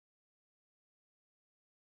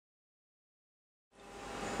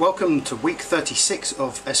Welcome to week 36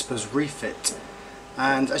 of Esper's Refit,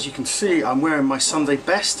 and as you can see I'm wearing my Sunday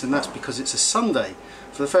best, and that's because it's a Sunday.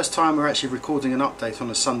 For the first time we're actually recording an update on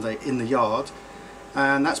a Sunday in the yard,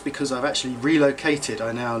 and that's because I've actually relocated.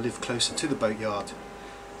 I now live closer to the boatyard,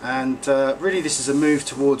 and really this is a move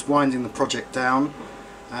towards winding the project down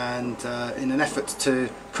and in an effort to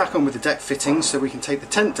crack on with the deck fittings so we can take the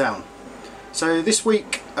tent down. So this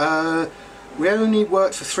week we only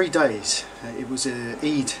worked for 3 days. It was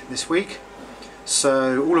Eid this week,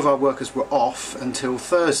 so all of our workers were off until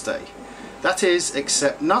Thursday. That is,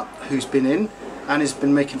 except Nut, who's been in and has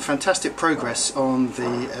been making fantastic progress on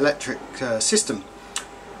the electric system.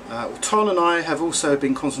 Tom and I have also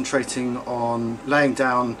been concentrating on laying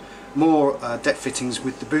down more deck fittings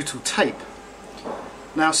with the bootle tape.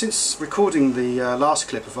 Now, since recording the last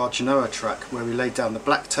clip of our Genoa track where we laid down the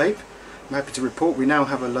black tape, I'm happy to report we now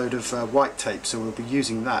have a load of white tape, so we'll be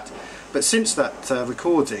using that. But since that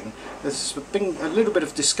recording, there's been a little bit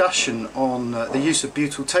of discussion on the use of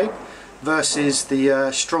butyl tape versus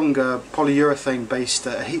the stronger polyurethane based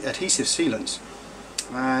adhesive sealants.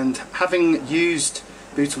 And having used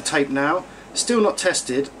butyl tape now, still not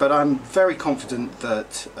tested, but I'm very confident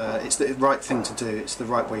that it's the right thing to do, it's the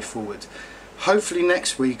right way forward. Hopefully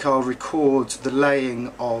next week I'll record the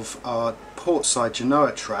laying of our portside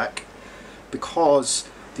Genoa track, because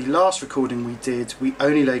the last recording we did, we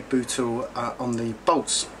only laid butyl on the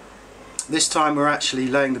bolts. This time we're actually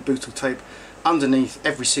laying the butyl tape underneath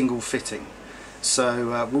every single fitting,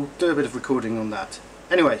 so we'll do a bit of recording on that.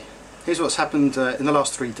 Anyway, here's what's happened in the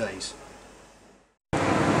last 3 days.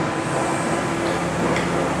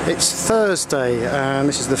 It's Thursday, and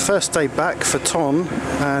this is the first day back for Tom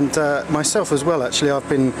and myself as well. Actually, I've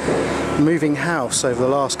been moving house over the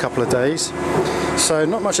last couple of days, so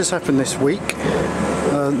not much has happened this week,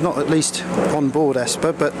 not at least on board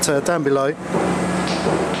Esper, but down below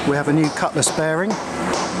we have a new Cutlass bearing.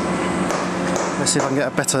 Let's see if I can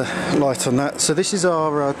get a better light on that. So this is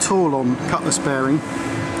our Torlon Cutlass bearing,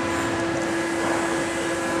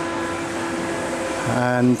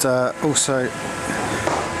 and also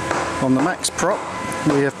on the Maxprop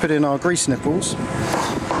we have put in our grease nipples.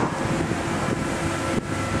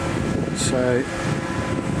 So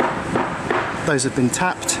those have been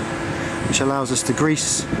tapped, which allows us to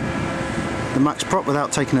grease the Maxprop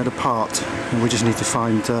without taking it apart, and we just need to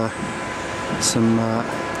find some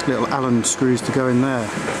little Allen screws to go in there.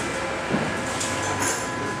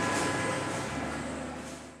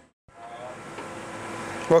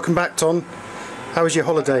 Welcome back, Tom. How was your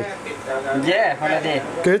holiday? Yeah, holiday.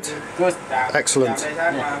 Good? Good. Excellent.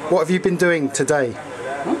 Yeah. What have you been doing today?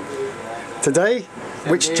 Today?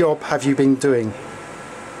 Which job have you been doing?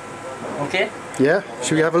 Okay. Yeah?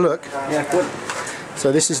 Should we have a look? Yeah, good.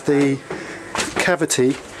 So this is the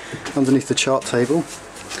cavity underneath the chart table,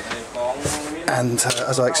 and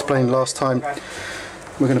as I explained last time,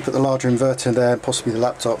 we're going to put the larger inverter in there, possibly the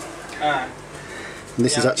laptop. And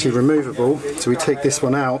this is actually removable, so we take this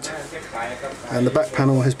one out and the back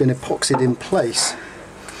panel has been epoxied in place,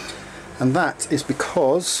 and that is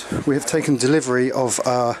because we have taken delivery of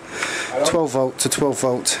our 12 volt to 12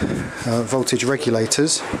 volt voltage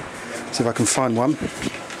regulators. See if I can find one.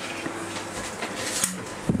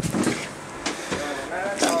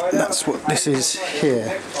 And that's what this is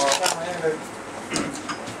here.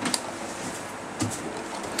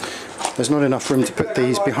 There's not enough room to put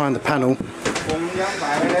these behind the panel,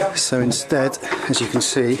 so instead, as you can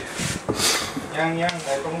see,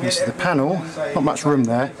 this is the panel. Not much room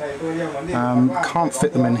there. Can't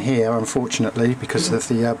fit them in here, unfortunately, because of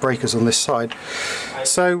the breakers on this side.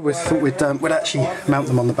 So we thought we'd actually mount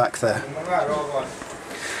them on the back there.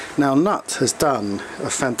 Now, Nut has done a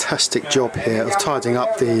fantastic job here of tidying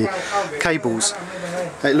up the cables.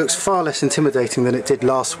 It looks far less intimidating than it did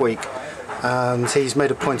last week, and he's made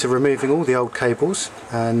a point of removing all the old cables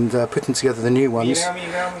and putting together the new ones.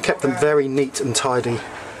 Kept them very neat and tidy.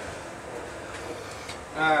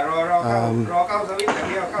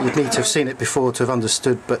 You'd need to have seen it before to have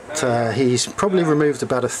understood, but he's probably removed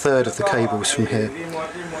about 1/3 of the cables from here.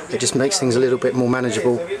 It just makes things a little bit more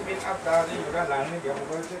manageable.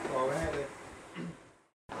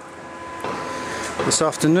 This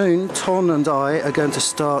afternoon, Ton and I are going to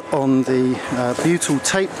start on the butyl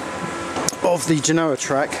tape of the Genoa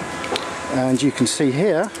track, and you can see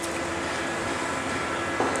here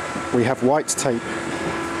we have white tape.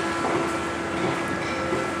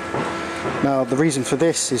 Now, the reason for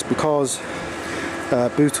this is because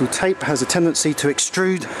butyl tape has a tendency to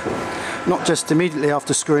extrude, not just immediately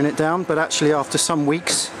after screwing it down, but actually after some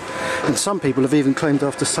weeks, and some people have even claimed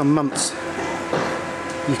after some months.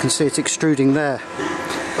 You can see it extruding there.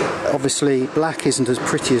 Obviously black isn't as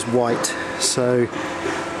pretty as white, so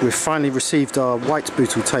we've finally received our white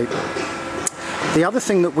bootle tape. The other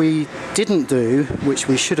thing that we didn't do, which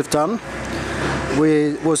we should have done,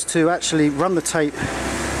 was to actually run the tape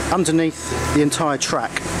underneath the entire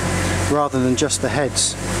track rather than just the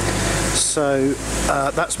heads. So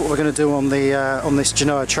that's what we're going to do on this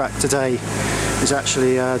Genoa track today, is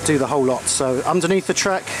actually do the whole lot. So underneath the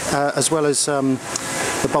track as well as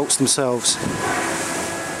the bolts themselves.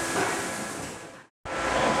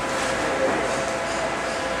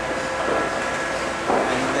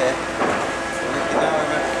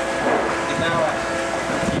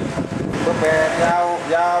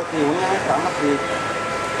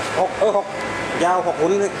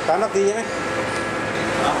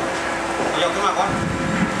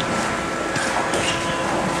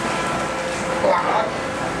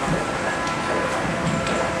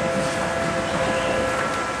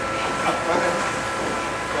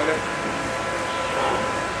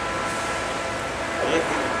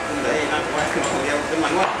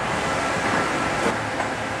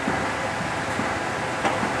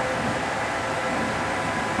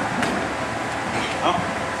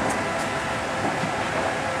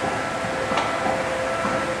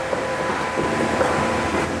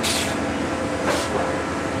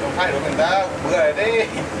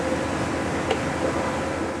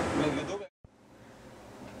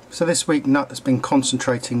 So this week Nut has been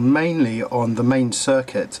concentrating mainly on the main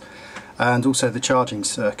circuit and also the charging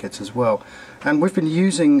circuit as well, and we've been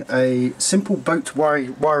using a simple boat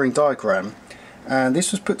wiring diagram, and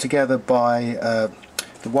this was put together by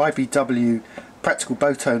the YBW Practical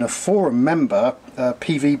Boat Owner Forum member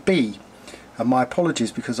PVB, and my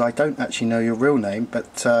apologies because I don't actually know your real name,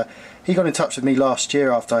 but he got in touch with me last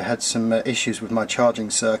year after I had some issues with my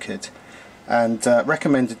charging circuit, and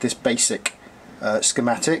recommended this basic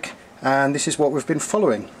schematic, and this is what we've been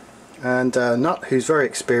following. And Nut, who's very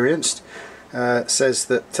experienced, says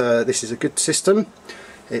that this is a good system.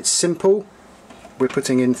 It's simple. We're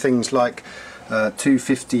putting in things like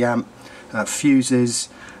 250 amp fuses,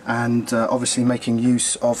 and obviously making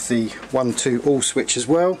use of the 1-2 all switch as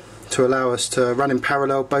well to allow us to run in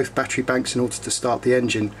parallel both battery banks in order to start the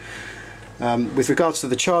engine. With regards to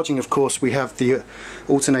the charging, of course, we have the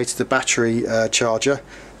alternator to battery charger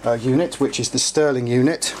unit, which is the Sterling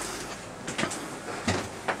unit.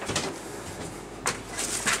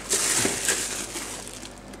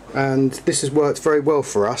 And this has worked very well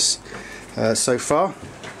for us so far.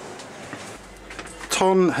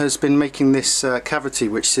 Ton has been making this cavity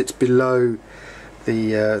which sits below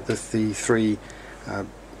the three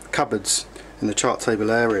cupboards in the chart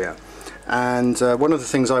table area, and one of the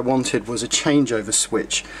things I wanted was a changeover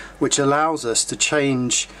switch which allows us to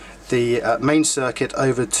change the main circuit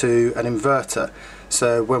over to an inverter.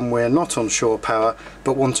 So when we're not on shore power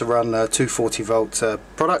but want to run 240 volt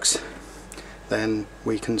products, then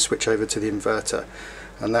we can switch over to the inverter,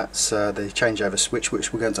 and that's the changeover switch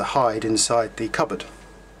which we're going to hide inside the cupboard.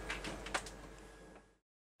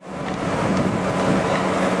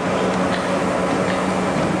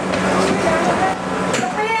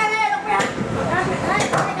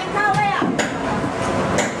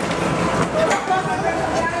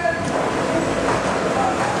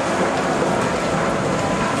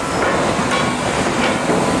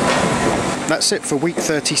 That's it for week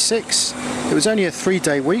 36. It was only a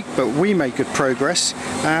 3-day week, but we made good progress,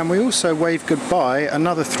 and we also waved goodbye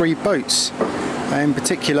another 3 boats. In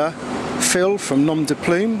particular, Phil from Nom de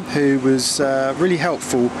Plume, who was really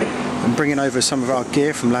helpful in bringing over some of our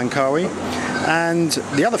gear from Langkawi, and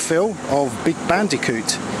the other Phil of Big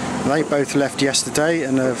Bandicoot. They both left yesterday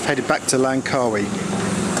and have headed back to Langkawi.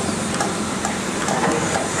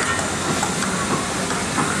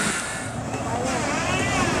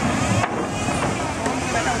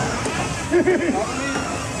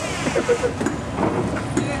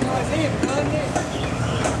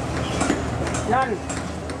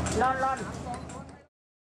 Lon